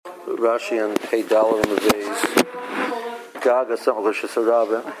Rashi and Hey Dollar in the Vase. Gaga Samach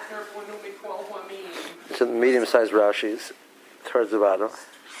Shesarabim. It's in the medium-sized Rashis, towards the bottom.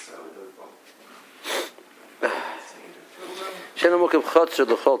 Shenamukim Chotzer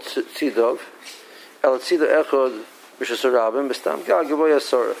L'chol Tzidov, El Tzidov Echod Shesarabim, Bestam Gaga Boya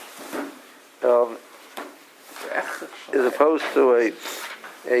Sora. As opposed to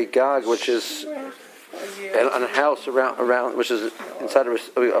a gag which is on a house around which is inside of a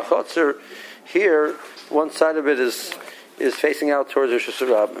chotzer. Here, one side of it is facing out towards Rosh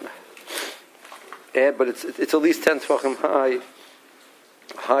Hashanah, but it's at least 10 tefachim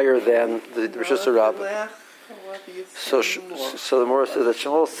higher than the Rosh Hashanah. So the Morah says that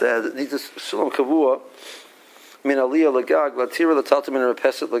Shmuel said it needs a sulam kavua min aliyah lagag latira latalta min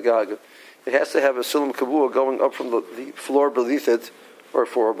repeset lagag. It has to have a sulam kavua going up from the floor beneath it or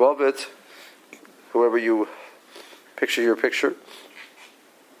for above it, however you picture your picture,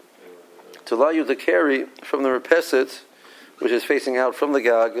 to allow you to carry from the repeset, which is facing out from the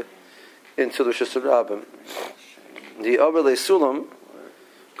gag, into the shesarabim. The overlay sulam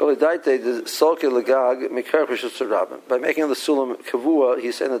golidaite the salke lagag mikar shesarabim. By making the sulam kavua,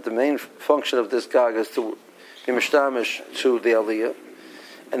 he's saying that the main function of this gag is to be mishtamish to the aliyah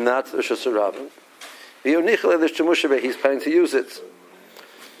and not the shesarabim. He's planning to use it.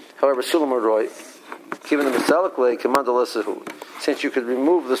 However, sulam aroi, given the misalik lay, kamandalasahu, since you could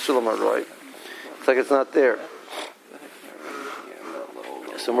remove the sulam aroi, it's like it's not there.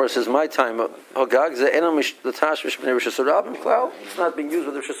 So Morah says, my time, it's not being used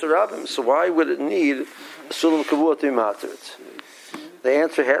with the shesarabim, so why would it need a sulam kavua to be materit? The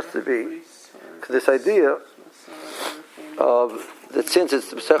answer has to be this idea of that since it's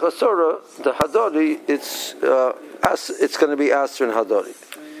the Pesach Sora, the Hadori, it's going to be Aser and Hadori.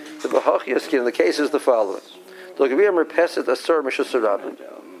 The Bahachiyas in the case is the following: so the Merpeset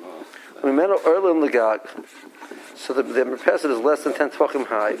is less than 10 tefachim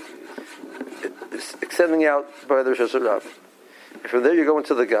high, it's extending out by the Rosh Hashanah. From there you go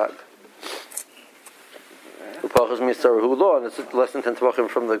into the Gag. The Pachas means Sarahu, and it's less than 10 tefachim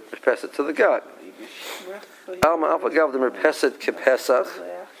from the Merpeset to the Gag. Alma Alpagav the Merpeset Kepesach.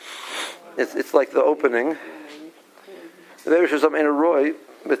 It's like the opening. The Rosh Hashanah in a roy.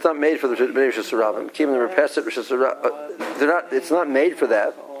 It's not made for the Rosh Hashanah. Keeping the Merpeset Rosh Hashanah, it's not made for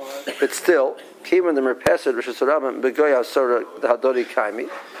that. But still, keeping the Merpeset Rosh Hashanah Begoya Sora the Hadori Kaimi.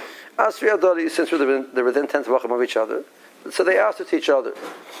 Asri Hadori, since they're within 10 tefachim of each other, so they asked to each other.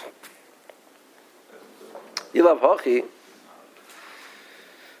 You love Hachi.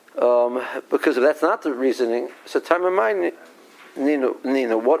 Because if that's not the reasoning, so time of mind,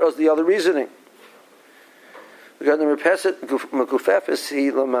 Nina, what is the other reasoning? Regarding the Merpeset Mekufefes Hi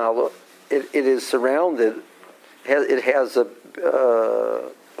Lamalo, it is surrounded. It has a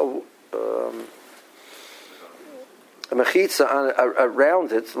mechitza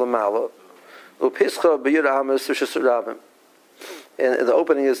around it Lamalo. Upischa b'yud amas v'shesarabim, and the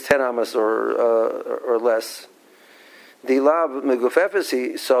opening is 10 amas or less. The lab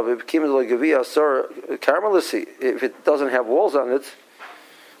megufefesi savib kimel gavia sor karmelisi. If it doesn't have walls on it,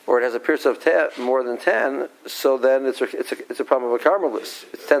 or it has a pierce of 10, more than 10, so then it's a problem of a karmelis.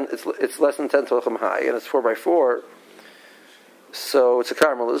 It's less than 10 tefachim high, and it's 4x4. So it's a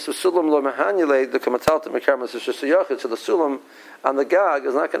karmelis. The sulam lo mehanulate the kamatalta mekarmelis is just a yachid. So the sulam on the gag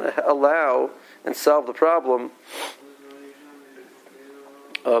is not going to allow and solve the problem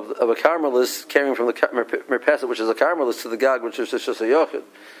of a karmelis carrying from the merpeset, which is a karmelis, to the gag, which is just a yochid.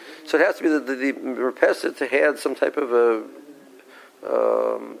 So it has to be the merpeset to have some type of a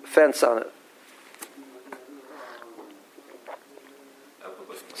fence on it.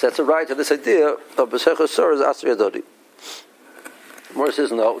 So that's a right to this idea of B'Sech Sor is Asri Adodi. Morah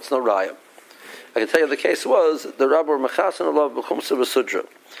says no, it's no raya. I can tell you the case was the Rabbi Mechasan Allah B'Chumsa B'Sudra.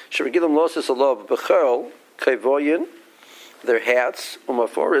 Sheregilim Losis Allah B'Chel Kaivoyin, their hats,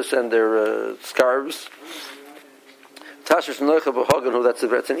 umaforis, and their scarves. Tashish Noicha B'Hogan,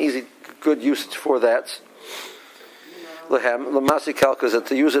 that's an easy, good usage for that. Lehem Lamasi Kalkas,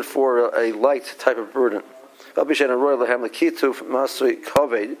 to use it for a light type of burden. Abishan and Roy Lehem Lakitu Masri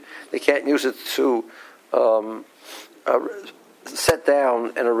Kaved. They can't use it to set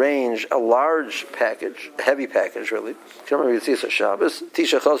down and arrange a large package, a heavy package, really. Remember, Yitzis Shabbos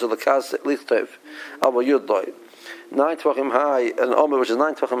Tisha Chazal Lakas Lichtov Abba Yudloi. 9 tefachim high, an omer which is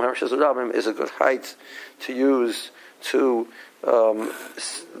 9 tefachim high, Shesarabim, is a good height to use to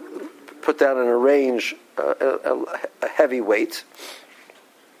put down and arrange a heavy weight.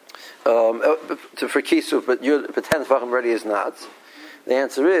 For kisuf, but 10 tefachim already is not. The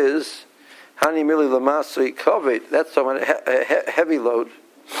answer is Hani Mili Lamasui Kovet. That's talking about a heavy load.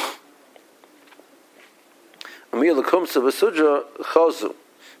 Amir Kumsa Basudra Chozu.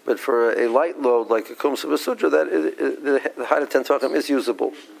 But for a light load like a Kumsa Basudra, the height of 10 Tvachim is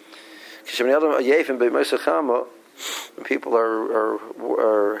usable. When people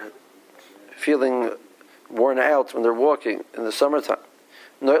are feeling worn out when they're walking in the summertime,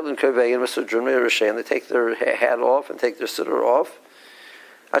 and they take their hat off and take their sitter off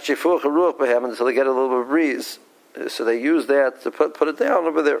until they get a little bit of breeze. So they use that to put it down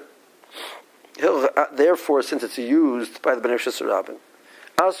over there. Therefore, since it's used by the Bnei Rishus Rabbim,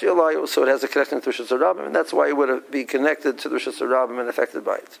 so it has a connection to Rishus Rabbim, and that's why it would be connected to the Rishus Rabbim and affected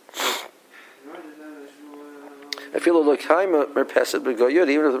by it. I feel like even if the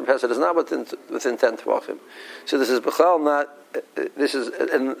merpeset is not within 10 tvachim. So this is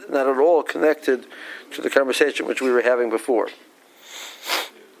not at all connected to the conversation which we were having before.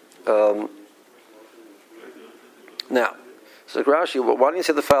 Now, so Rashi, why don't you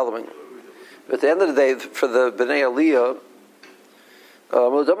say the following? At the end of the day, for the Bnei Aliyah,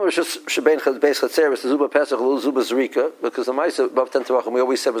 because the Maisa above 10 tvachim we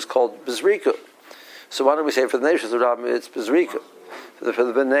always said was called Bezrika. So why don't we say for the Neshus Rabbim it's Bezrika? For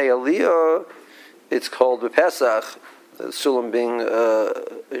the Bnei Aliyah, it's called Bepesach. The Sulam being,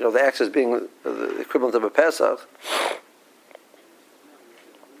 the axis being the equivalent of a Pesach.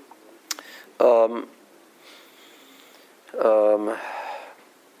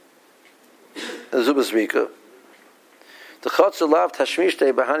 Zubazrika. The Chatzor Lav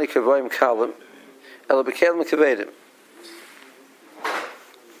Tashmishtei Bahani Kavoim Kalim Ela Bekelim Kavedim.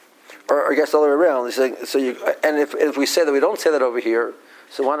 Or I guess the other way around. He's saying, and if we say that we don't say that over here,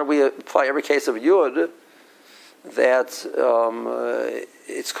 so why don't we apply every case of Yud that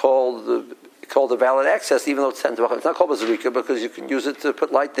it's called a valid access, even though it's 10 tvachim. It's not called Bazarika because you can use it to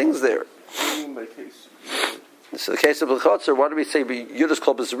put light things there. So the case of the Chatzor, why do we say Yud is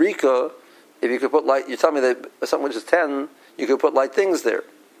called Bazarika? If you could put light, you tell me that something which is 10, you could put light things there.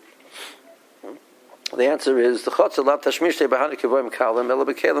 The answer is the Chatzor Lav Tashmishtei Bahani Kavoim Kalim Ela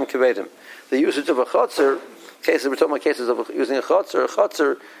Bekelim Kavedim. The usage of a Chatzor, cases we're talking about cases of using a Chatzor,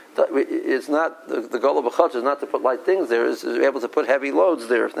 it's not the goal of a Chatzor is not to put light things there; is to be able to put heavy loads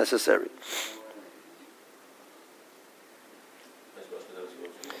there if necessary.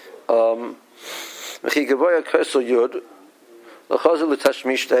 The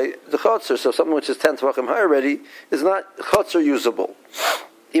Chatzor, so something which is 10 tvachim high already, is not Chatzor usable.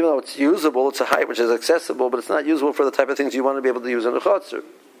 Even though it's usable, it's a height which is accessible, but it's not usable for the type of things you want to be able to use in a Chatzor.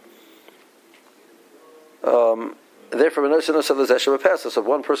 Therefore, so if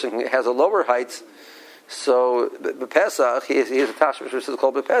one person has a lower height, so B'Pesach, he has a tashmish which is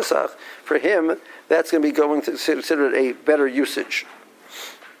called B'Pesach. For him, that's going to be going to consider it a better usage.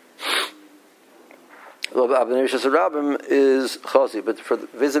 Bnei Rishus Rabbim is chazi, but for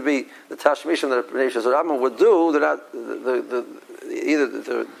vis-a-vis the tashmishim that Bnei Rishus Rabbim would do, they're not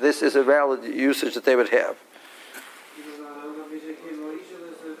this is a valid usage that they would have.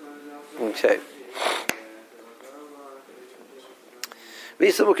 Okay.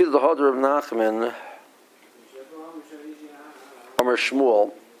 Visa Mukid the Hodder of Nachman, Amar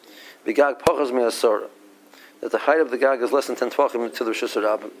Shmuel, Vigag Pachas Me'asora, that the height of the Gag is less than 10 tvachim to the Rishus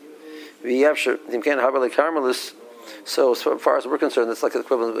Rabbim. V'yavsher Dimken Haber Carmelis. So as far as we're concerned, it's like the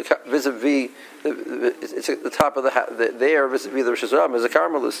equivalent vis-a-vis. It's at the top of there vis-a-vis the Rishus Rabbim is a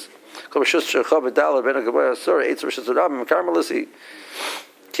Carmelis. Kol Rishus Shechav Dalar Ben Gavoy Asor Eitz Rishus Rabbim Carmelisi.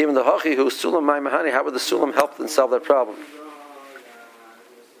 Came in the Hachi who Sulam Mai Mahani. How would the Sulam help them solve that problem?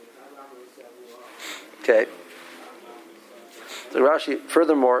 Okay. The Rashi.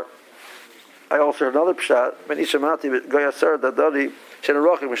 Furthermore, I also heard another pshat. Benishamati Goyasar Dadadi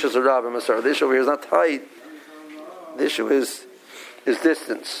Shenarachim Rishus Rabbim Asor. The issue here is not height. The issue is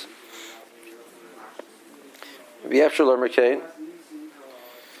distance. V'yafshul Merkain.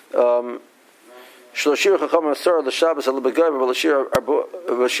 Shloshir Chacham Asar the Shabbos El Begoyim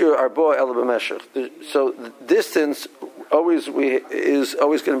V'Lashir Arbo El B'Meshach. So the distance is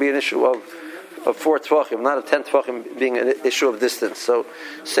always going to be an issue of 4 tvachim, not of 10 tvachim being an issue of distance. So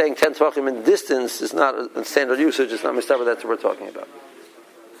saying 10 tvachim in distance is not a standard usage. It's not Mistaba that we're talking about.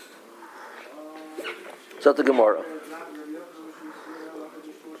 So the Gemara.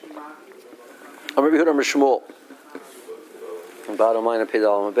 I'm Rabbi Yehuda Shmuel. Bottom line of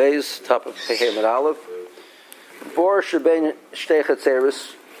Pedal Beis, top of Pehei Med Aleph. Bor Shebein Shtei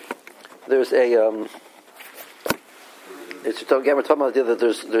Chatzeris. There's a it's again we're talking about the idea that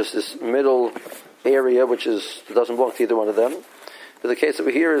there's this middle area which doesn't belong to either one of them. But the case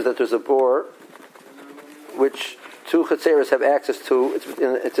over here is that there's a bor which 2 Chatzeris have access to.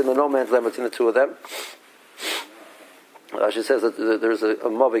 It's in the no man's land between the 2 of them. She says that there's a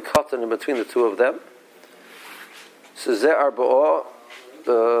mavi cotton in between the 2 of them. So Zeh Arba'ah.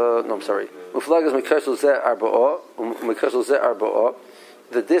 No, I'm sorry. Muflagas Mekashel Zeh Arba'ah. Mekashel Zeh Arba'ah.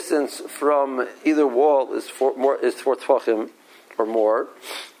 The distance from either wall is four tefachim or more.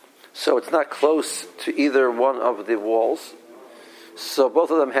 So it's not close to either one of the walls. So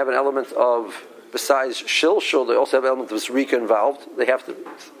both of them have an element of, besides shilshul, they also have an element of zrika involved. They have to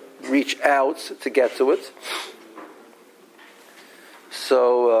reach out to get to it.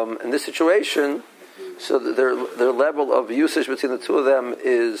 So in this situation, so their level of usage between the two of them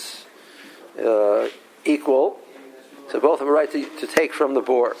is equal. So both have a right to take from the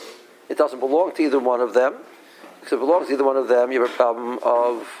bore. It doesn't belong to either one of them. Because if it belongs to either one of them, you have a problem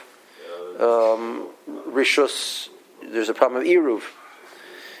of rishus. There's a problem of Eruv.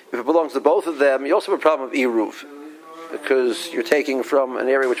 If it belongs to both of them, you also have a problem of Eruv, because you're taking from an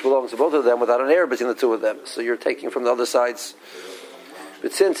area which belongs to both of them without an area between the two of them. So you're taking from the other sides.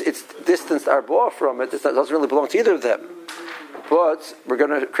 But since it's distanced Arba'ah from it, it doesn't really belong to either of them. But we're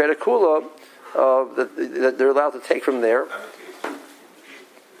going to create a kula that they're allowed to take from there.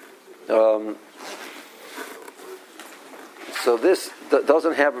 So this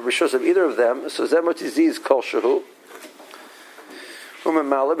doesn't have a rishus of either of them. So zematiziz kol shehu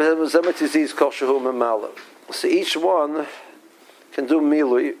umemala, but zematiziz kol shehu umemala. So each one can do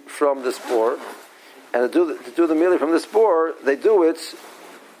milui from this bore, and to do the milui from this bore, they do it.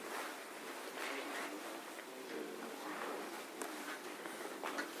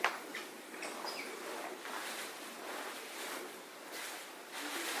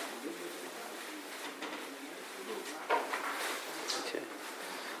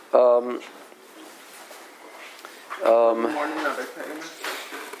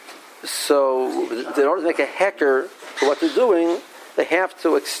 So, in order to make a hecker for what they're doing, they have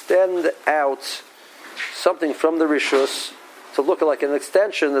to extend out something from the rishus to look like an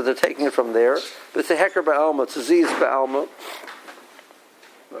extension that they're taking it from there. But it's a hecker ba'alma, it's a ziz ba'alma.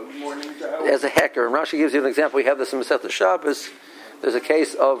 As a hecker. And Rashi gives you an example. We have this in Masechet Shabbos. There's a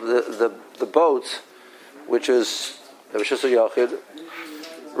case of the boat, which is a rishus yachid,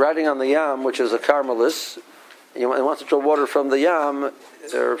 riding on the yam, which is a carmelis, and he wants to draw water from the yam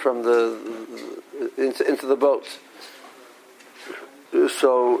or from into the boat.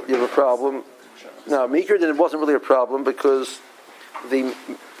 So you have a problem. Now, Mikra, then it wasn't really a problem because we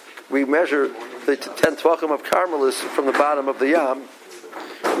measure the 10 tvachim of carmelis from the bottom of the yam.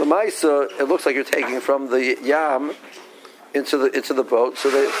 The Maisa, it looks like you're taking from the yam into the boat. So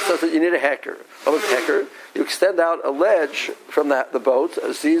you need a hecker. Oh, it's a hecker. You extend out a ledge from the boat,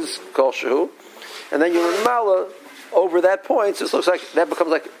 aziz kol shehu, and then you mala over that point. So it looks like that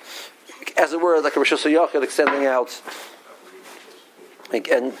becomes like, as it were, like a rishus yachid extending out.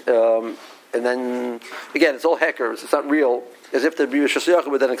 And then again, it's all heckers. It's not real. As if the rishus yachid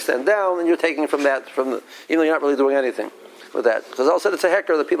would then extend down, and you're taking from that even though you're not really doing anything with that. Because all said it's a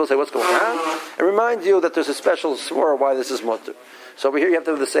hecker that people say, what's going on? And remind you that there's a special swore why this is mutter. So over here you have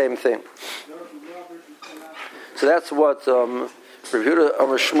to do the same thing. So that's what Rav Yehuda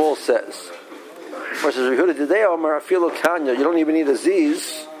Amar Shmuel says. Versus Rav Yehuda Didei Amar Afilu Kanya. You don't even need a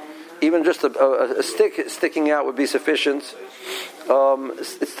ziz. Even just a stick sticking out would be sufficient.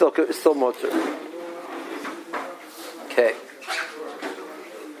 It's still mutter. Okay.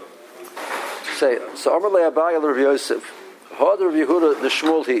 So Amar LeAbaye Rav Yosef. Hod Rav Yehuda the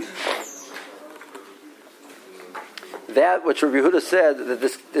Shmuel he. That which Rav Yehuda said that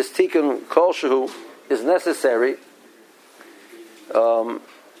this tikkun kol shehu is necessary, and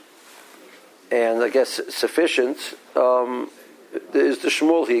I guess sufficient, is the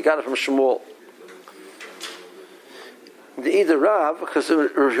Shmuel. He got it from Shmuel. The either Rav, because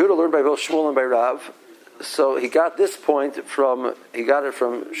Rav Yehuda learned by both Shmuel and by Rav, so he got this point it from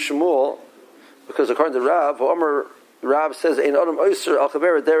Shmuel, because according to Rav, Rav says ein adam oyser al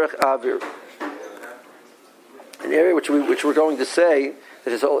chaver derech avir. An area which we're going to say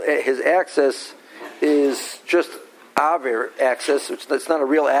that his access is just avir access, which that's not a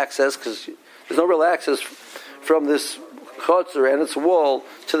real access because there's no real access from this chotzer and its wall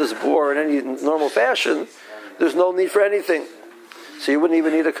to this bore in any normal fashion. There's no need for anything, so you wouldn't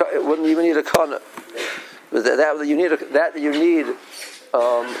even need a kana. But that you need a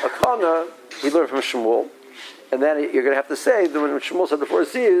kana. He learned from Shmuel. And then you're going to have to say that when Shmuel said before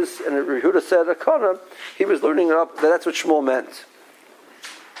Ziz, and Yehuda said Akana, he was learning it up, that's what Shmuel meant.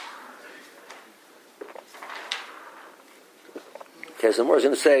 Okay, so more is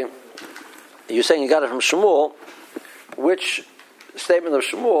going to say, you're saying you got it from Shmuel. Which statement of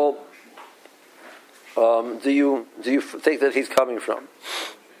Shmuel do you think that he's coming from?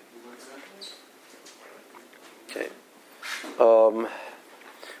 Okay.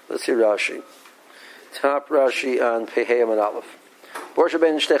 Let's see Rashi. Top Rashi on Peheyam and Aleph. Borsha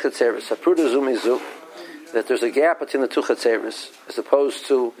ben Shtechet Service. Apruda Zumizu. That there's a gap between the two chetzeres, as opposed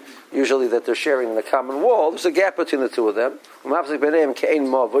to usually that they're sharing the common wall. There's a gap between the two of them. There's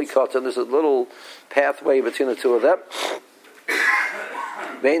a little pathway between the two of them.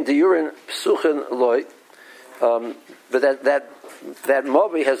 But that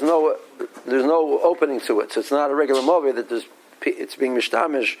movi has there's no opening to it, so it's not a regular movi that it's being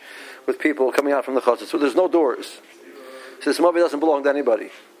mishtamish with people coming out from the chotzer. So there's no doors. So this movi doesn't belong to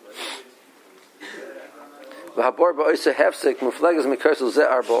anybody. And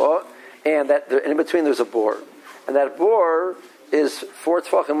that in between there's a bore, and that bore is 4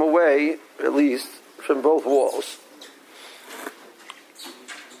 tefachim away, at least, from both walls.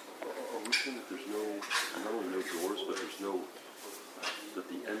 There's not only no doors, but that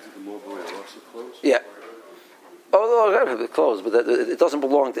the ends of the mobile are also closed. Yeah. Oh, it's closed, but it doesn't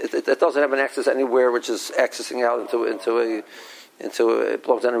belong. It doesn't have an access anywhere, which is accessing out into a it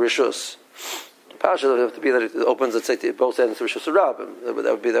belongs on a rishus. Pasha would have to be that it opens, let's say, to both ends of Rishus Rabbim.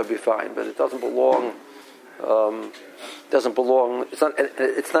 That would be fine, but it doesn't belong. It's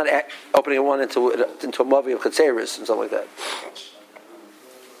not opening one into a mavi of chetzeris and stuff like that.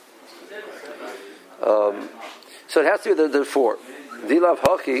 So it has to be the 4. Dilav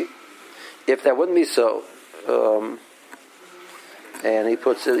Haki, if that wouldn't be so, and he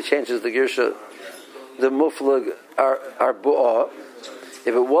changes the girsha, the muflag are bu'ah.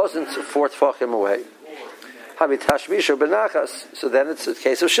 If it wasn't 4 tefachim away, so then it's a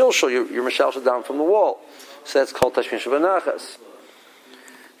case of shilshul. You're mishalshel down from the wall. So that's called tashmish benachas.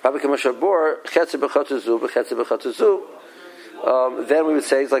 Then we would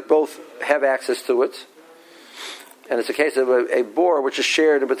say it's like both have access to it, and it's a case of a bore which is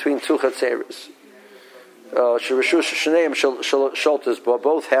shared in between 2 chatzeres.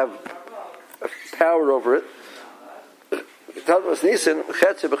 Both have power over it.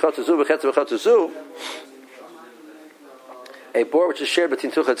 A bore which is shared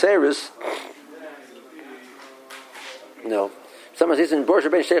between 2 chatzeres. No. Someone says in Borsha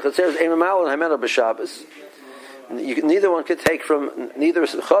ben Shtei Chatzeres ein mamal and hamena b'Shabbos. Neither one could take from neither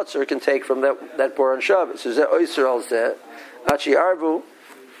chatzer can take from that bore on Shabbos. So that oyster al zeh achi arvu.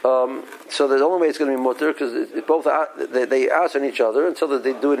 So the only way it's going to be mutter because both they ask on each other until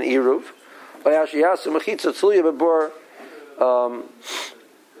they do an Eruv. By ashi yasu mechitza tzuya b'bor.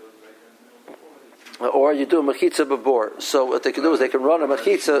 Or you do a mechitza b'bor. So what they can do is they can run a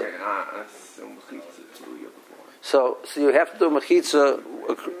mechitza. So you have to do a mechitza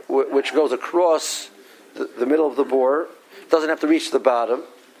which goes across the middle of the bore. It doesn't have to reach the bottom.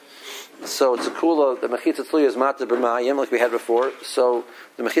 So it's a kula. The mechitza tzuya is mater b'mayim like we had before. So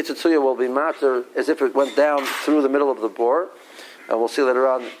the mechitza tzuya will be mater as if it went down through the middle of the bore. And we'll see later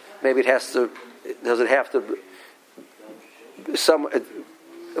on. Maybe does it have to at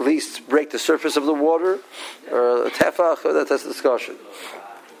least break the surface of the water, or a tefach? That's the discussion.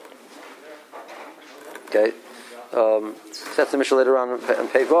 Okay, so that's the mission later on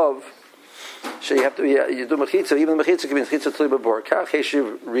Pei Vav. So you have to you do mechitza. Even the mechitza can be mechitza tuli b'bor. Kach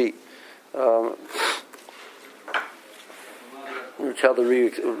heshiv ri. You tell the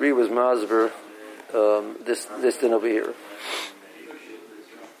ri was masber. This thing over here.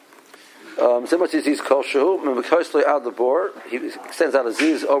 So much disease kol shehu mekosli out the bore. He extends out a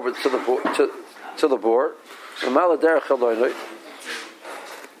ziz over to the bore to the bore. Mala derech haloinoi.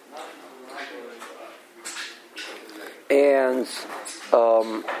 And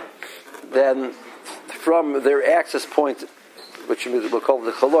then from their access point, which we'll call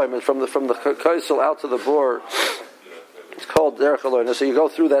the chaloim, from the kosel out to the bore, it's called derech haloinoi. So you go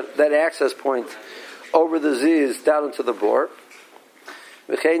through that access point over the ziz down into the bore.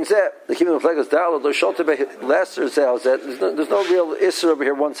 There's no real isser over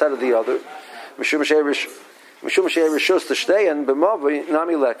here, one side or the other. There's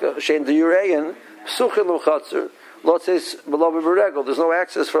no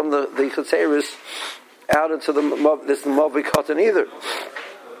access from the chatzeris out into this mavi cotton either.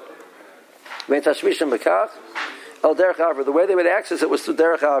 The way they would access it was through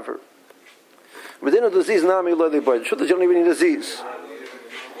derech aver. Within a disease, nami lo they boy. You don't even need a disease.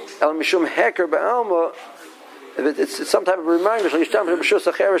 El mishum heker ba'alma. It's some type of reminder. To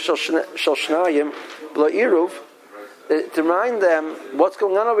remind them what's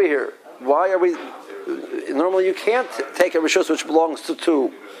going on over here. Why are we? Normally, you can't take a rishus which belongs to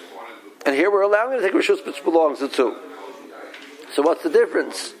 2, and here we're allowing you to take a rishus which belongs to 2. So what's the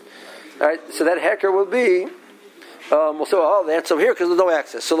difference? All right. So that heker will be. That's over here because there's no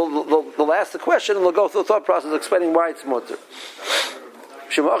access. So they'll ask the question and they'll go through the thought process explaining why it's mutter.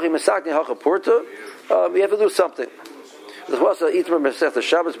 You have to do something. This was Itmer Masech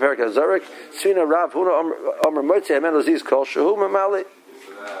Shabbos Perak Hazarik. Svina Rav Huna Omer Motzei Amen Aziz Kol Shehu Mamali.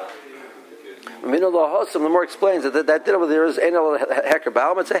 Minullah Hosam. The more explains that that din over there is ain't a hacker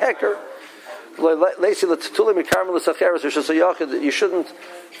baum. It's a hacker. You shouldn't,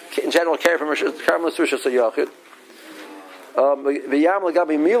 in general, care for Karmelis Rishas Hayachid. V'yam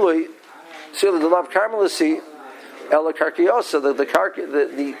legabi milui, so the love Karmelisi, ela karkiosa,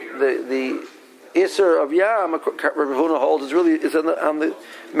 the iser of Yam, Rav Huna holds is on the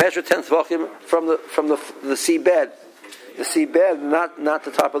measure 10th vachim from the seabed, not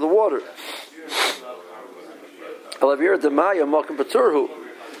the top of the water. Elavir demaya mokim paturhu.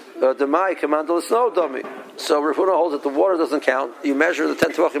 Demai commandal snow dummy. So Rav Huna holds that the water doesn't count. You measure the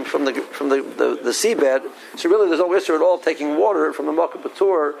 10 tvachim from the seabed. So really, there's no issue at all taking water from the Makom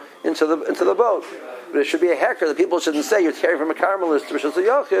Patur into the boat. But it should be a hacker that people shouldn't say you're carrying from a Carmelist to Rishos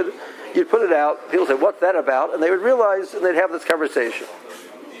HaYachid. You'd put it out. People say, "What's that about?" And they would realize, and they'd have this conversation.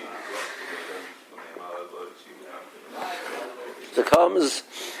 So comes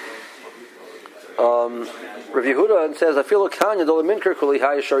Rav Yehuda and says, "I feel a kanya dolaminker kuli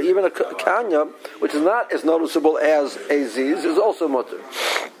hayashar." Even a kanya, which is not as noticeable as a ziz, is also mutter.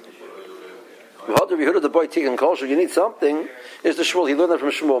 Rav Yehuda, the boy tikkun kosher. You need something. Is the shmuel? He learned that from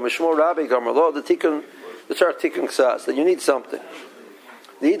Shmuel. Mishmuel Rabbi Gamarlo, the tikkun, the tzar tikkun ksas. That you need something.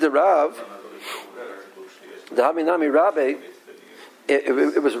 The Rav, the Haminami Rabbi.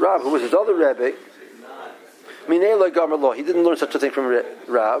 It was Rav who was his other Rabbi. Minela Gamarlo. He didn't learn such a thing from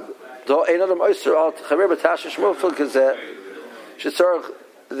Rav. That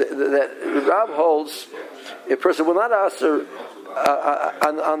Rab holds a person will not answer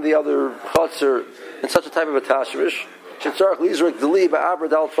on the other chotzer in such a type of a tashmish. And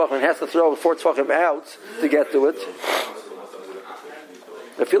has to throw 4 tefachim out to get to it.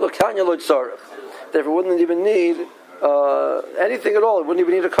 Therefore, wouldn't even need anything at all. It wouldn't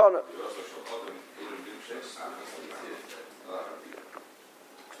even need a kana.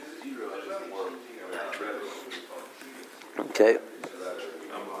 Okay.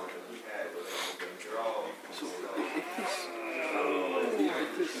 So if this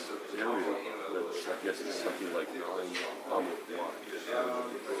area, that's, I guess it's something like 9 wide,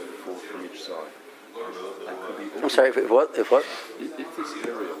 4 from each side. I'm sorry, if what? If this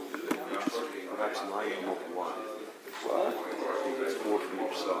area, which is perhaps 9 wide, it's 4 from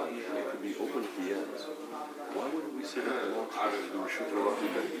each side, and it could be open at the ends. Why wouldn't we say that belongs to the Rishut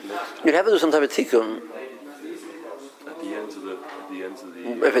HaLachim? You'd have to do some type of tikkun. At the ends of the.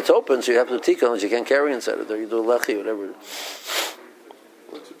 If it's open, so you have to do tikkun, you can't carry inside it, or you do a lechi, whatever.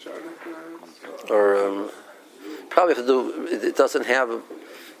 Or probably have to do. It doesn't have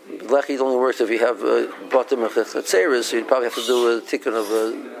lechi. Only works if you have bottom of chetzeres. So you'd probably have to do a tikkun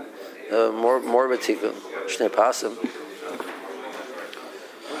of more of a tikkun. Shnei pasim.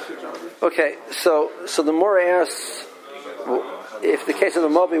 Okay, so the more asks, if the case of the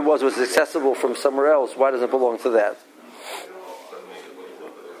Mobi was accessible from somewhere else, why doesn't it belong to that?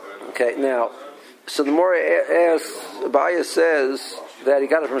 Okay, now, so the more asks, Abaya says that he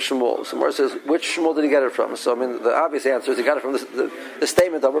got it from Shmuel. So the more says, which Shmuel did he get it from? So I mean, the obvious answer is he got it from the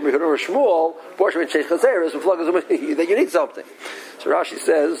statement of Rabbi Yehuda or Shmuel, that you need something. So Rashi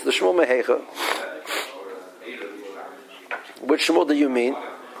says, the Shmuel Mehecha. Which Shmuel do you mean?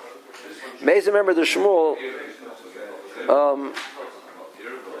 May remember the Shmuel.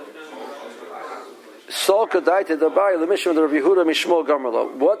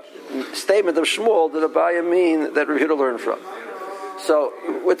 What statement of Shmuel did Abaya mean that Rav Yehuda learned from? So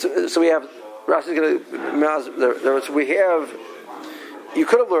we have Rashi's going to. We have. You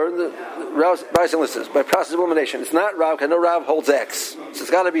could have learned that Rav by process of elimination. It's not Rav. I know Rav holds X, so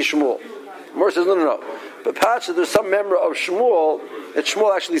it's got to be Shmuel. Mor says no. But Pacha, there's some member of Shmuel that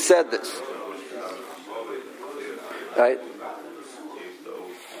Shmuel actually said this. Right?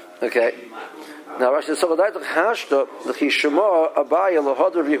 Okay. Now Rashi says, "So the hashta the Chishma Abaya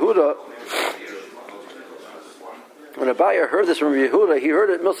lahad Rav Yehuda." When Abaya heard this from Rav Yehuda, he heard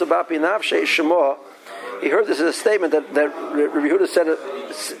it milsabapi nafshei Shema. He heard this as a statement that Rav Yehuda said it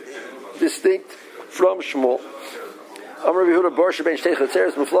distinct from Shmuel. Amar Rav Yehuda bar shebein shtei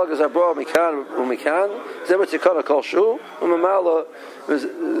chatzeres muflagas arba'ah mikan umikan zemat zikana kol shu umamala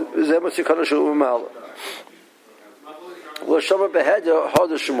zemat zikana shu umamala. Lo shama behedya had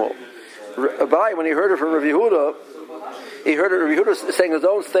Shmuel. Abai, when he heard it from Rav Yehuda, he heard it Rav Yehuda saying his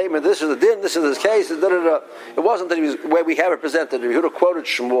own statement. This is the din. This is his case. It wasn't that he was where we have it presented. Rav Yehuda quoted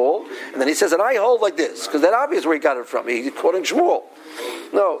Shmuel, and then he says, "And I hold like this," because that obvious where he got it from. He's quoting Shmuel.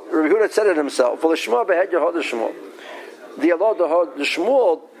 No, Rav Yehuda said it himself. Well, the Shmuel behedya had Shmuel. the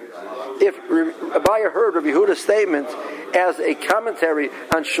Shmuel, if Abaye heard Rabbi Yehuda's statement as a commentary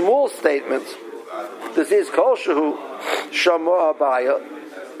on Shmuel's statement, this is Kol Shehu Shama Abaye,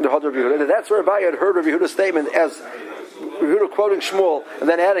 that's where Abaye had heard Rabbi Yehuda's statement as Rabbi Yehuda quoting Shmuel and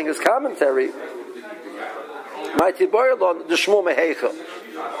then adding his commentary. My Tiboyalon, the Shmuel Mehecha.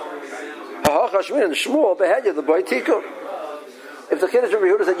 The Shmuel Behedya, the boy Tika. If the Kiddush Rabbi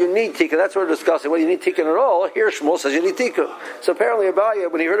Yehuda said you need Tika, that's what we're discussing. Well, you need Tika at all. Here Shmuel says you need Tika. So apparently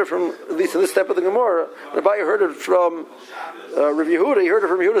Abaye, when he heard it from, at least in this step of the Gemara, when Abaye heard it from Rabbi Yehuda, he heard it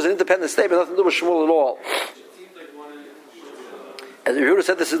from Yehuda as an independent statement, nothing to do with Shmuel at all. As Rabbi Yehuda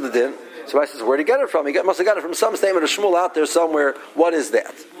said, this is the din. So I says, where did he get it from? He must have got it from some statement of Shmuel out there somewhere. What is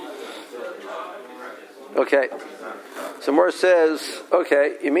that? Okay. So Mor says,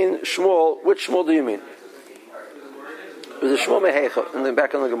 okay, you mean Shmuel, which Shmuel do you mean? It was a Shmuel Mehecha, and then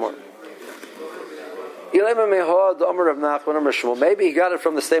back on the Gemara. Maybe he got it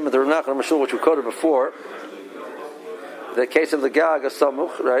from the statement of Rav Nachman Shmuel, which we quoted before. The case of the Gag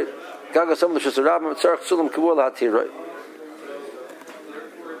Samuch, right? Gag Samuch Shesarabim Tzarech Sulam Kavul Hatir, right?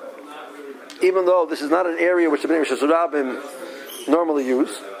 Even though this is not an area which the Bnei Shesarabim normally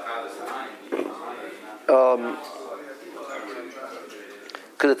use, because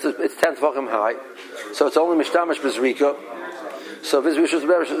it's 10 tefachim high, so it's only mishtamash b'zrika. So if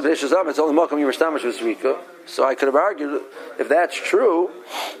it's only malkum mishtamash b'zrika. So I could have argued, if that's true,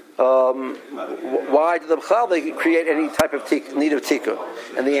 why did the B'chal they create any type of need of tika?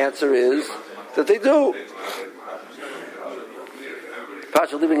 And the answer is that they do.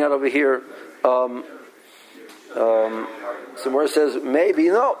 Pasha leaving out over here. Somewhere says maybe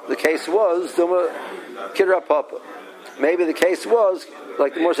no. The case was Duma Kidra Papa. Maybe the case was,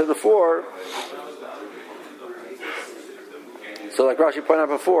 like the Mor said before, so like Rashi pointed out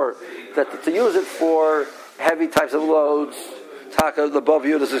before, that to use it for heavy types of loads, taka above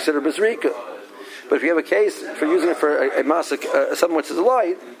you is considered Bizrika. But if you have a case for using it for a masak, something which is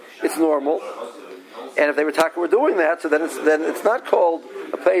light, it's normal. And if they were taka were doing that, so then it's not called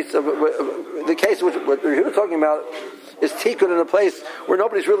a place of the case which what we're talking about is tikkun in a place where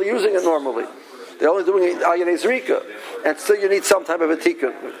nobody's really using it normally. They're only doing it ayanei zrika, and still you need some type of a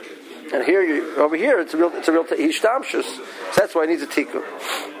tikkun. And here, over here, it's a real hishtamshus. So that's why it needs a tikkun.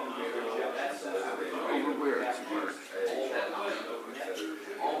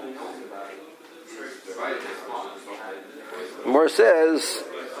 More says,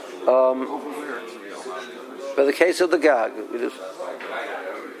 by the case of the Gag,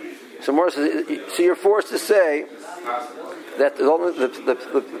 so More says, so you're forced to say that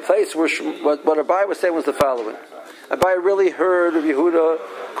the place where what Abai was saying was the following. Abai really heard of Yehuda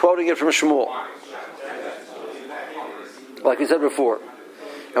quoting it from Shmuel, like we said before.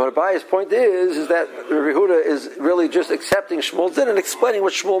 And what Abai's point is that Rabbi Yehuda is really just accepting Shmuel's din and explaining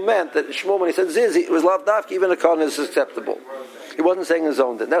what Shmuel meant. That Shmuel, when he said ziz, it was lav dafki, even a kohen is acceptable. He wasn't saying his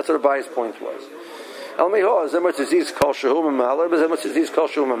own din. That's what Abai's point was. Time of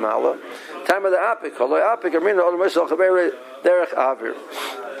the apik,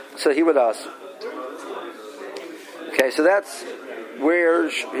 so he would ask. Okay, so that's where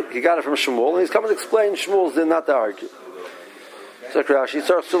he got it from Shmuel, and he's coming to explain Shmuel's din, not to argue. So Rashi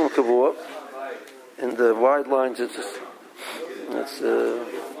starts Sulam Kavua in the wide lines. It's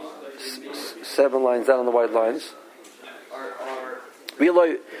 7 lines down on the wide lines.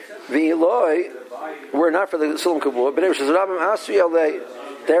 V'iloi, we're not for the Sulam Kavua, but Rabim Asri Alei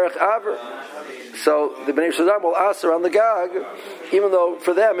Derech Aver. So the Bnei Shazam will ask around the Gag, even though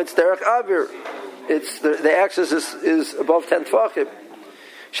for them it's Derech Aver. It's the axis is above 10 tefachim.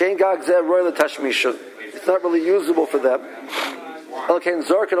 Shein Gag Zeh Roy Tashmisha. It's not really usable for them. Elkein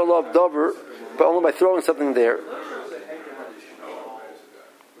Zorkin Olav Dover, but only by throwing something there.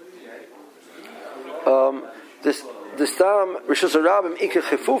 This time Rishus Harabim Ikech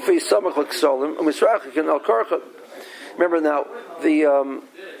Chefufi Samach L'Ksolim U'Misrachikin Al Karcha. Remember now the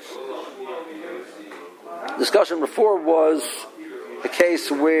discussion before was a case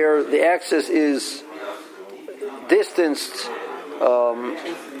where the axis is distanced 4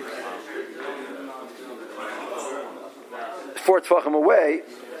 tefachim away.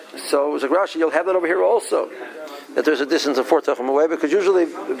 So it was like Rashi, you'll have that over here also, that there's a distance of 4 tefachim away, because usually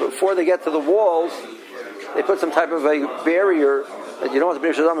before they get to the walls, they put some type of a barrier that you don't want the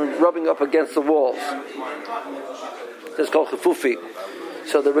Bnei Shazam rubbing up against the walls. That's called chefufi.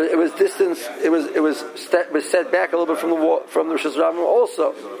 So it was distance. It was set back a little bit from the wall, from the Rosh Hashanah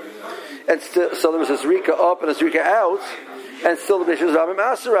also, and still, so there was a zrika up and a zrika out, and still the Bnei Shazam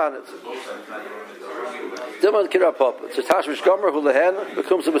asked around it. They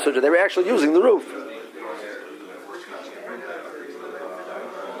were actually using the roof.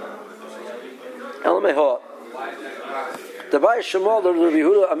 Elameha. The Bai Shmuel, the Rabbi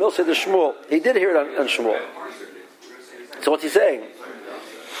Yehuda, Amil said to Shmuel. He did hear it on Shmuel. So what's he saying?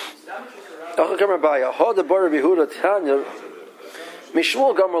 Rabbi Yehuda Tanya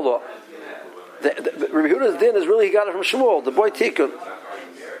Mishmuel Gamerlo. Rabbi Yehuda's din is really he got it from Shmuel, the boy Tikkun.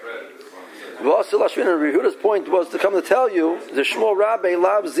 Rabbi Yehuda's point was to come to tell you the Shmuel Rabbi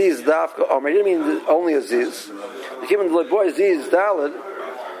Lab Ziz Dafka Omer. He didn't mean only a Ziz. He came in the boy Ziz Dalid.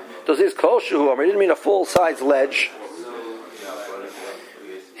 Does Ziz Kol Shuhu Omer? He didn't mean a full size ledge.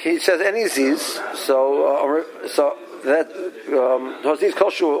 He says any Ziz. So that does Ziz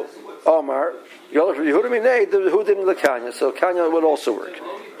Kol Shuhu Omer. Yehuda Minei the who didn't the Kanya. So Kanya would also work.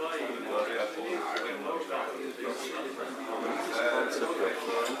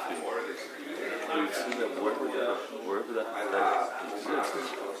 Wherever that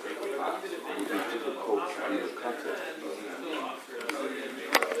exists, would be difficult in the context.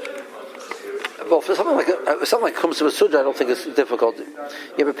 Well, for something like comes to a sudja, I don't think it's difficult. You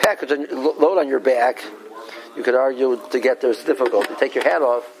have a package load on your back. You could argue to get there is difficult. You take your hat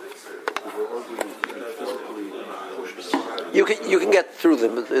off. You can get through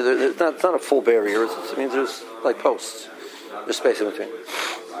them. It's not a full barrier. It means there's like posts. There's space in between.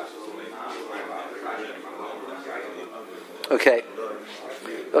 Okay,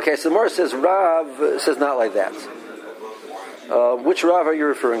 so the Gemara says Rav says not like that. Which Rav are you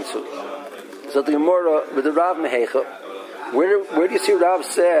referring to? So the Gemara with the Rav Mehecha, where do you see Rav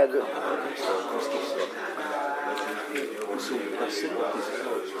said? So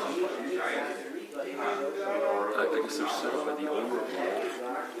I guess they're set up by the owner of the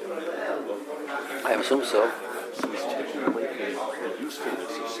I assume so. So he's taking away the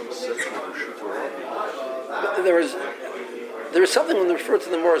usefulness of some section of Shutta. There is something when they refer to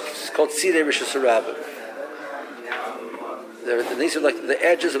the Gemara called Sidei Rosh Hashanah. These are like the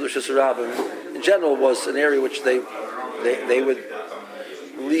edges of the Rosh Hashanah. In general, was an area which they would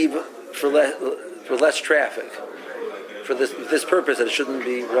leave for less traffic. For this purpose, that it shouldn't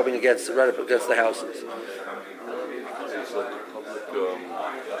be rubbing right up against the houses. It's like the public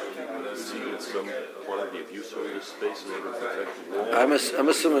seeing some quality of use over this space in order to protect the wall. I'm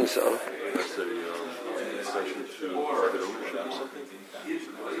assuming so. That's a concession to private ownership or something.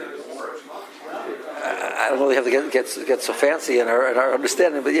 I don't really have to get so fancy in our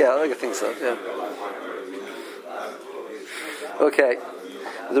understanding, but yeah, I think so. Yeah. Okay,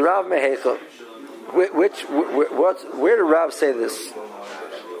 the Rav Mehecha. Where did Rav say this?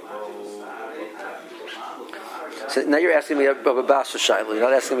 So now you're asking me of a Basra Shiloh. You're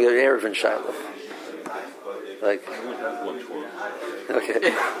not asking me of an Eiruvin Shiloh. Like,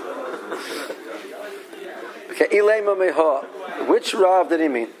 okay. Okay, Ilema Meha. Which Rav did he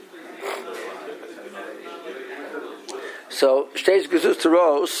mean? So, Shteish Gezus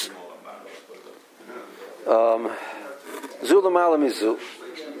Teros, Zul Lamala Mizu.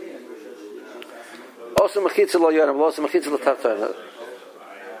 Also Mechitza Lo Yonam, also Mechitza Lo Tartana.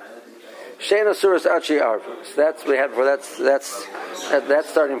 Shein Asuras Achi Arvin. So that's we had for that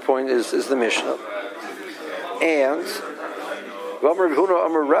starting point is the Mishnah. And Amar Bihuna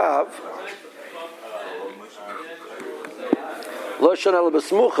Amar Rav Lo Shana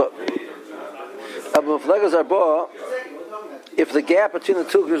Lebesmucha. Abu Muflegas Arba. If the gap between the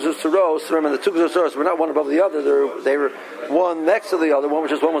two Gezusaros, remember the two Gezusaros were not one above the other, they were one next to the other, one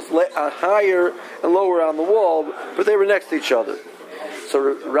was higher and lower on the wall, but they were next to each other. So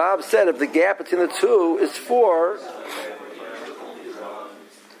Rab said if the gap between the two is 4,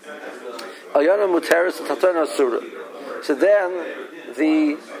 Ayana Muteris and Tatana Asura. So then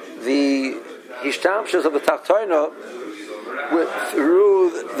the Hishtamshas of the Tatana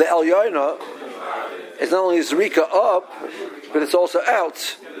through the Elyona is not only Zrika up, but it's also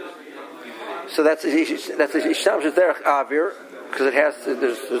out. So that's the Mishtamash Derech Avir, because it has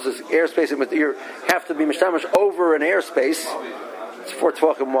there's this airspace that you have to be Mishtamash over an airspace. It's 4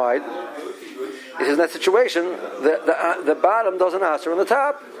 tefachim wide. He says in that situation, the bottom doesn't answer on the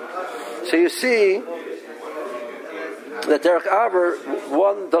top. So you see that Derech Avir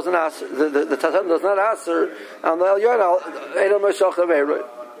one doesn't answer. The Tatan does not answer on the Elyon. Edom Meshach Aveiroi.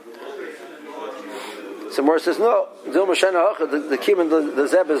 So Mor says no. The Kim and the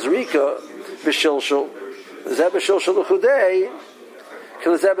Zeb is Rika b'Shilshul. The Zeb is Shilshul l'Chudei.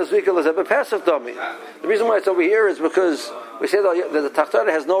 The Zeb is Rika the Zeb is passive dummy. The reason why it's over here is because we say that the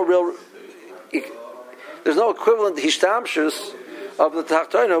Tachtana has no real. There's no equivalent Hishtamshus of the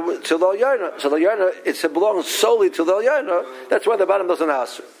Tachtana to the Elyona. So the Elyona it belongs solely to the Elyona. That's why the bottom doesn't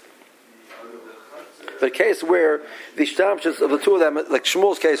answer. The case where the Hishtamshus of the two of them, like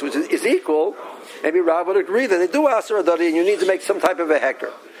Shmuel's case, which is equal. Maybe Rav would agree that they do aser adari, and you need to make some type of a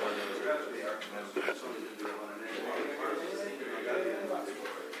hecker.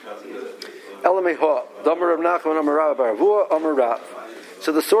 Elameha, Damar Rav Nachman Amar Rav Baravua Amar Rav.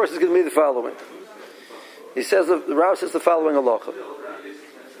 So the source is going to be the following. He says, the Rav says the following halacha.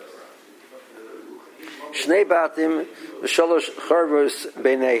 Shnei batim v'shalosh charvos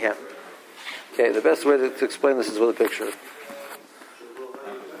beineihem. Okay, the best way to explain this is with a picture.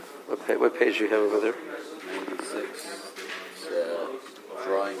 What page do you have over there? 96.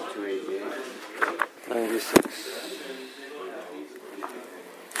 Drawing 288. 96.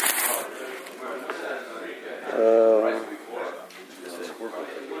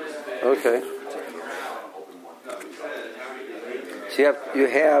 Okay. So you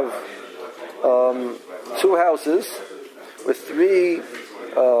have two houses with three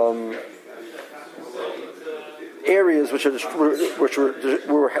areas which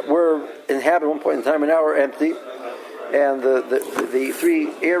were inhabited at one point in time and now are empty, and the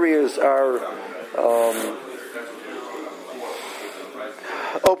three areas are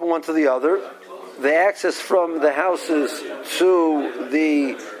open one to the other. The access from the houses to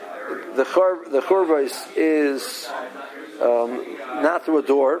the churvos is not through a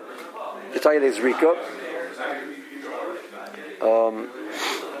door. It's Ayadei Zrika.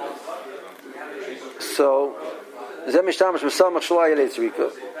 So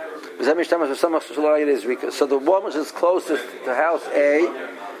so the one which is closest to house A,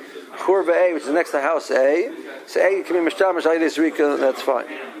 Churva A, which is next to house A, so A can be mishtamash Ayadei Zrika, that's fine.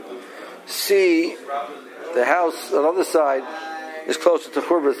 C, the house on the other side is closer to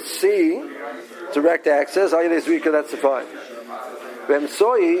Churva C, direct access, Ayadei Zrika, that's fine.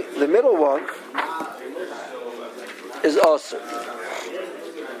 B'emsoi, the middle one, is Asr.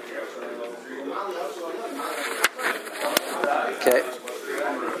 Okay.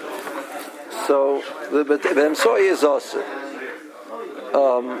 So the Emsoi is Asr.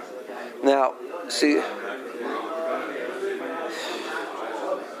 Now, see,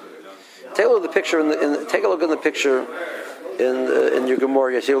 take a look at the picture take a look in the picture in your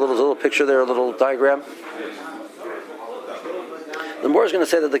Gemara. You see a little picture there, a little diagram. The Gemara is going to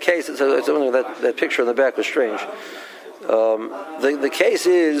say that the case, that picture in the back was strange. The case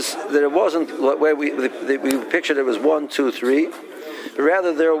is that it wasn't the way we pictured it was 1, 2, 3, but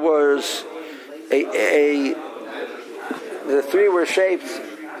rather there was the three were shaped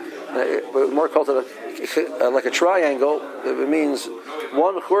more called like a triangle. It means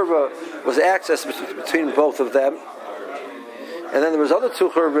one churva was access between both of them, and then there was other two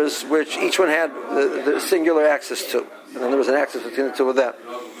churvas which each one had the singular access to, and then there was an access between the two of them.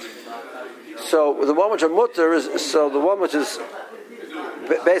 So the one which are mutter is the one which is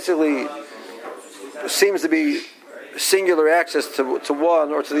basically seems to be singular access to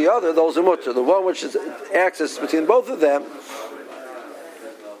one or to the other. Those are mutter. The one which is access between both of them.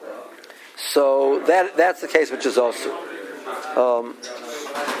 So that's the case which is also.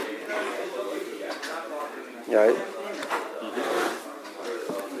 Right.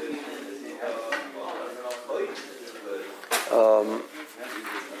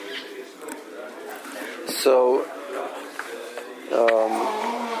 So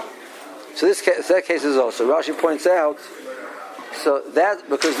that case is also. Rashi points out, so that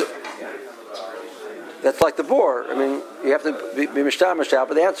because that's like the bore. I mean, you have to be mishtamish out,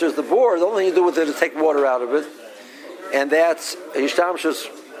 but the answer is the bore. The only thing you do with it is take water out of it, and that's yishtamshus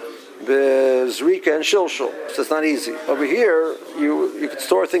bezrika and shilshul. So it's not easy. Over here, you can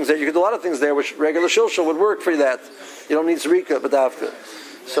store things there. You can do a lot of things there, which regular shilshul would work for that. You don't need zrika, but dafka.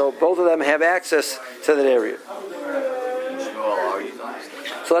 So both of them have access to that area.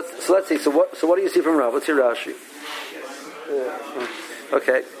 So let's see. So what do you see from Rav? Let's see Rashi.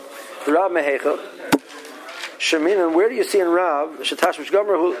 Okay. The Rav Mehecha. Sheminan, where do you see in Rav? Shetashmish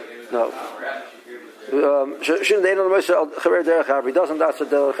Gomer who no. He doesn't ask for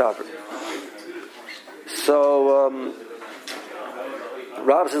derech chaver. So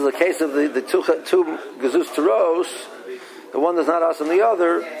Rav says the case of the two gezus teros, the one that's not us on the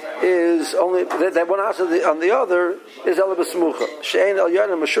other is only that one us on the other is elabesmucha. She'ein el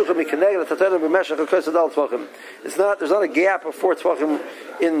yana meshucha mikeneged tatena b'meshach hakosed al tvachim. It's not. There's not a gap of 4 tvachim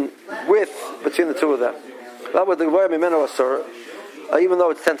in width between the two of them. Not with the Gemara mimeno asur, even though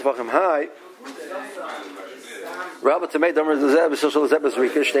it's 10 tvachim high. Rabba tamei damer zeb shilshul zeb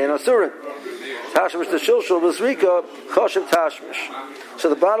bezrika shtein asurin. Tashmish the shilshul bezrika choshev tashmish. So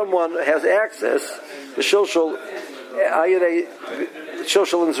the bottom one has access. The shilshul ayirei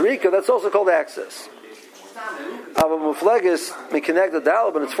shilshul and zrika. That's also called access. Ava muflegis mikeneg the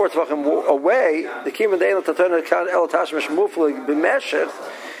dalab, and it's 4 tvachim away. The kiman de'el tatana kan el tashmish mufleg b'meshech.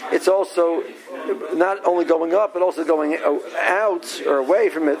 It's also not only going up, but also going out or away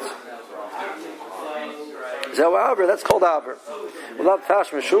from it. Zeu Aver, that's called Aver. Without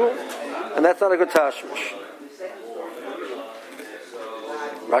Tashmishu, and that's not a good Tashmish.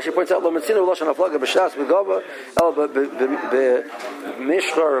 Rashi points out, Lo Metzina V'Loshan HaFlaga B'Shas B'Gova El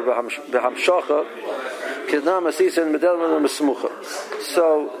B'Mishchar B'Hamshocha Kidnam Asisa and Medelman M'Smucha.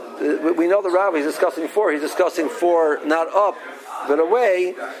 So we know the Rabbi he's discussing four. He's discussing four not up but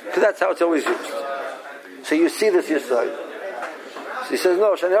away, because that's how it's always used. So you see this Yisai. So he says,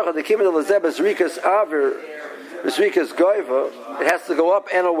 no, Shaniachad the Kimin Elazeb is Rikas Aver, is Rikas Goiva. It has to go up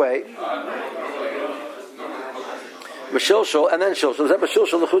and away. Meshilshul and then Shilshul. Zeb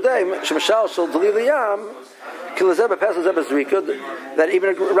Shilshul l'chudeim Shemeshalshul d'liliyam Kilazeb Pesach Zeb Zrika. That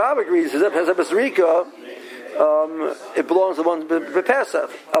even Rav agrees Zeb Zrika. It belongs to one b'Pesach.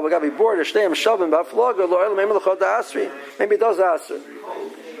 Avagavi board Shteim Shavim B'Aflaga Lo El Meimel Chod Asri. Maybe it does Asri.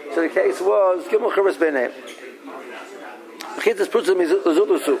 So the case was Gimel Chavis B'Neim. Chitzas Prutzim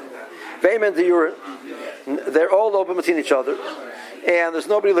Zulusu. Veimen the urine. They're all open between each other. And there's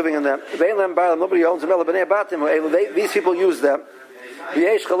nobody living in them. Nobody owns them. These people use them. And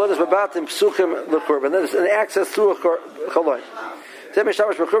there's an access through a chaloin. He was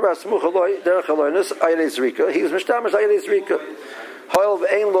mishtamash ayedei zrika. Hoil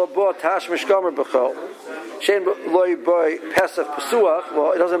ve'ein lo bo tash mishkamer b'chol. Shein loy boy pesach pesuach.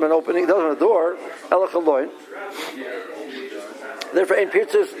 Well, it doesn't have an opening. It doesn't have a door. Ela chaloin. Therefore, ein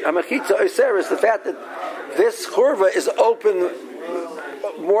pirtzes hamachitza oiser is the fact that this churva is open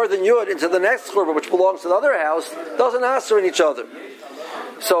more than Yud into the next churva, which belongs to the other house, doesn't answer in each other.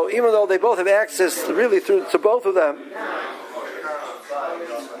 So even though they both have access really through to both of them,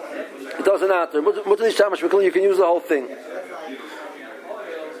 it doesn't answer. You can use the whole thing.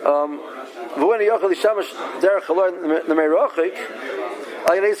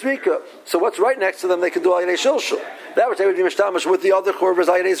 So what's right next to them, they can do ayidei shilshul. That would say would be mishtamash with the other churvas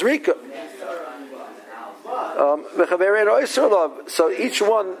ayidei zrika. So each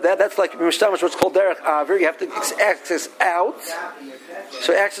one, that's like mishtamash, what's called derech aver. You have to access out.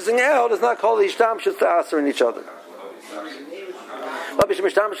 So accessing out is not called the ishtamash, it's to aser in each other. They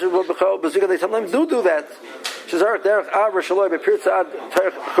sometimes do that.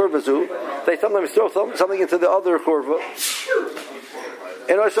 They sometimes throw something into the other churva.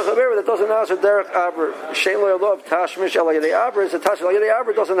 And also that doesn't answer derech aver. Shein lo yalav tashmish el yedei aver. It's a tash el yedei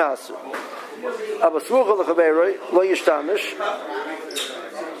aver doesn't answer. Abasmucha lechaberoi lo yishtamish.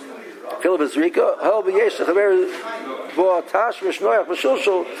 Philip Zrika hel b'yesh lechaber bo tashmish noyach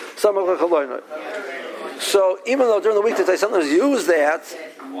b'shulshul samach lechaloinoi. So even though during the weekdays I sometimes use that,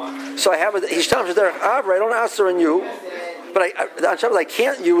 so I have a hishtamish derech aver. I don't answer on you, but on Shabbos I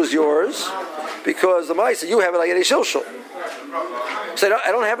can't use yours because the Ma'aseh you have it like yedei shilshul. So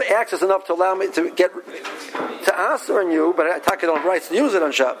I don't have access enough to allow me to get to answer on you, but I take it on rights to use it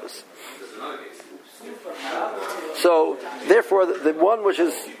on Shabbos. So therefore, the one which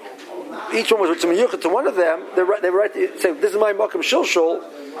is each one was which is to one of them, they right to say this is my makam shilshul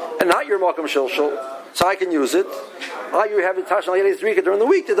and not your makam shilshul, so I can use it. You have the tash al yedei zrika during the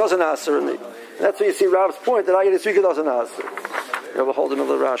week that doesn't answer me. And that's where you see Rav's point that al yedei zrika doesn't answer. We'll hold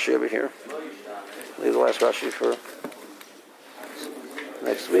another Rashi over here. Leave the last Rashi for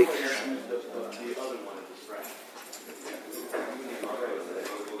next week.